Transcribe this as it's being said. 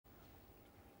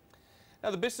Now,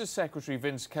 the Business Secretary,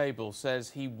 Vince Cable, says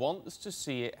he wants to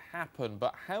see it happen,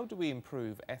 but how do we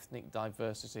improve ethnic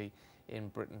diversity in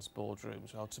Britain's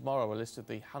boardrooms? Well, tomorrow a list of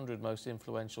the 100 most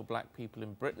influential black people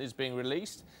in Britain is being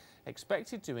released,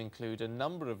 expected to include a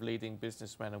number of leading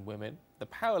businessmen and women. The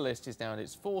Powerlist is now in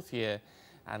its 4th year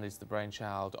and is the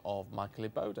brainchild of Michael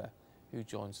Eboda, who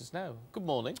joins us now. Good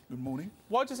morning. Good morning.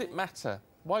 Why does it matter?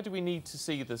 Why do we need to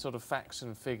see the sort of facts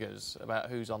and figures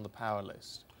about who's on the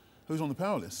Powerlist? Who's on the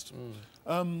Powerlist?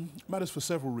 Matters for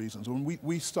several reasons. When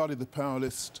we started the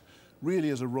Powerlist really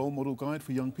as a role model guide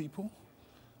for young people.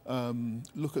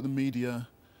 Look at the media.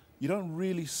 You don't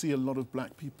really see a lot of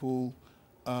black people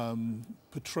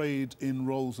portrayed in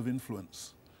roles of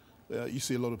influence. You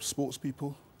see a lot of sports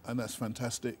people, and that's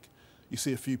fantastic. You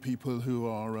see a few people who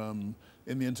are in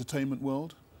the entertainment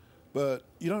world, but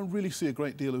you don't really see a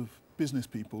great deal of business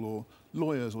people or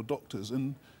lawyers or doctors.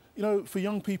 And you know, for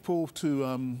young people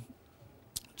to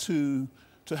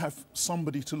have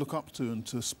somebody to look up to and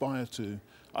to aspire to,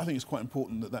 I think it's quite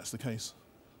important that that's the case.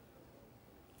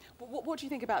 What do you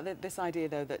think about this idea,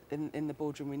 though, that in the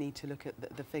boardroom we need to look at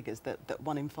the figures, that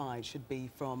 1 in 5 should be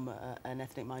from an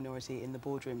ethnic minority in the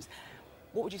boardrooms?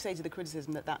 What would you say to the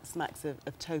criticism that smacks of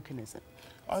tokenism?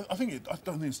 I don't think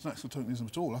it smacks of tokenism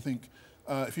at all. I think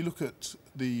if you look at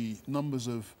the numbers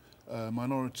of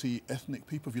minority ethnic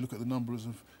people, if you look at the numbers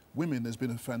of women, there's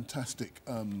been a fantastic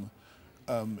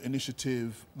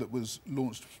initiative that was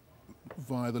launched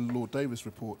via the Lord Davis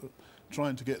report,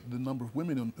 trying to get the number of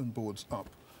women on boards up.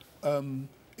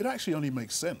 It actually only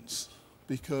makes sense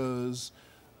because,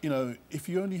 you know, if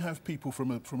you only have people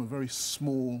from a very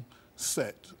small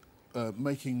set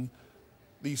making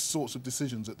these sorts of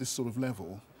decisions at this sort of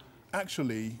level,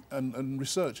 actually, and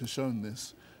research has shown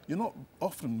this, you're not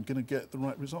often going to get the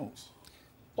right results.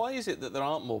 Why is it that there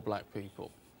aren't more black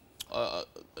people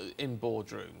in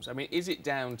boardrooms? I mean, is it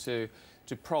down to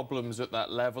problems at that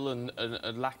level and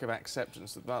a lack of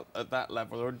acceptance at that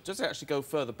level, or does it actually go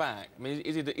further back? I mean,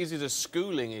 is it a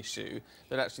schooling issue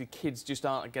that actually kids just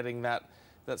aren't getting that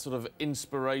sort of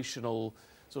inspirational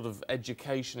sort of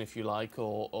education, if you like,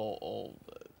 or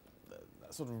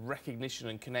that sort of recognition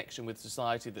and connection with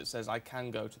society that says I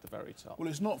can go to the very top? Well,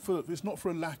 it's not for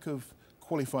a lack of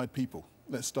qualified people.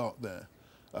 Let's start there.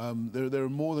 There are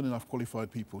more than enough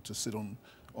qualified people to sit on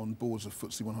boards of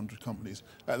FTSE 100 companies.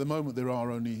 At the moment, there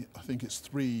are only, I think it's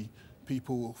 3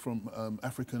 people from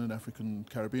African and African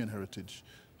Caribbean heritage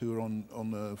who are on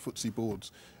FTSE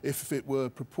boards. If it were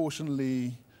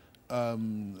proportionally,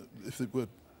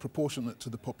 proportionate to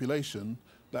the population,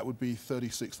 that would be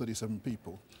 36, 37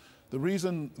 people.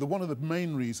 One of the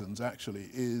main reasons actually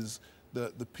is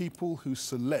that the people who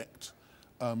select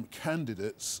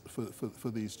candidates for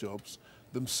these jobs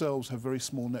themselves have very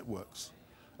small networks,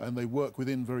 and they work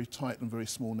within very tight and very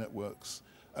small networks,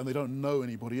 and they don't know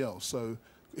anybody else. So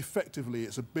effectively,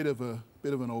 it's a bit of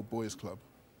an old boys club.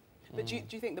 But do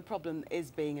you think the problem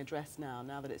is being addressed now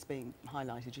that it's being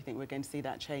highlighted? Do you think we're going to see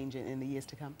that change in the years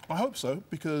to come? I hope so,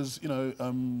 because you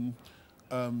know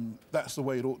that's the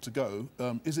way it ought to go.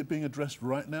 Is it being addressed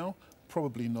right now?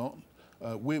 Probably not.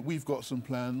 We've got some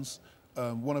plans.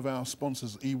 One of our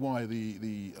sponsors, EY,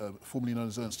 the formerly known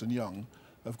as Ernst & Young,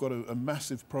 have got a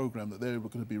massive program that they're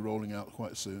going to be rolling out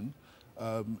quite soon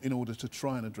in order to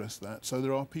try and address that. So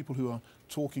there are people who are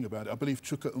talking about it. I believe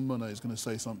Chuka Umunna is going to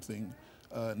say something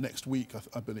next week,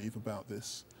 I believe, about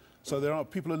this. So there are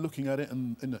people are looking at it,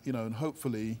 and you know, and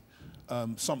hopefully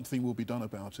something will be done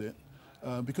about it,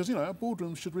 because you know our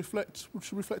boardrooms should reflect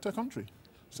our country.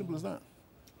 Simple as that.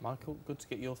 Michael, good to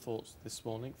get your thoughts this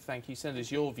morning. Thank you. Send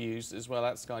us your views as well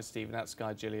at Sky Stephen, at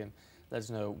Sky Gillian. Let us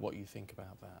know what you think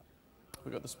about that.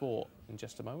 We've got the sport in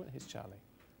just a moment. Here's Charlie.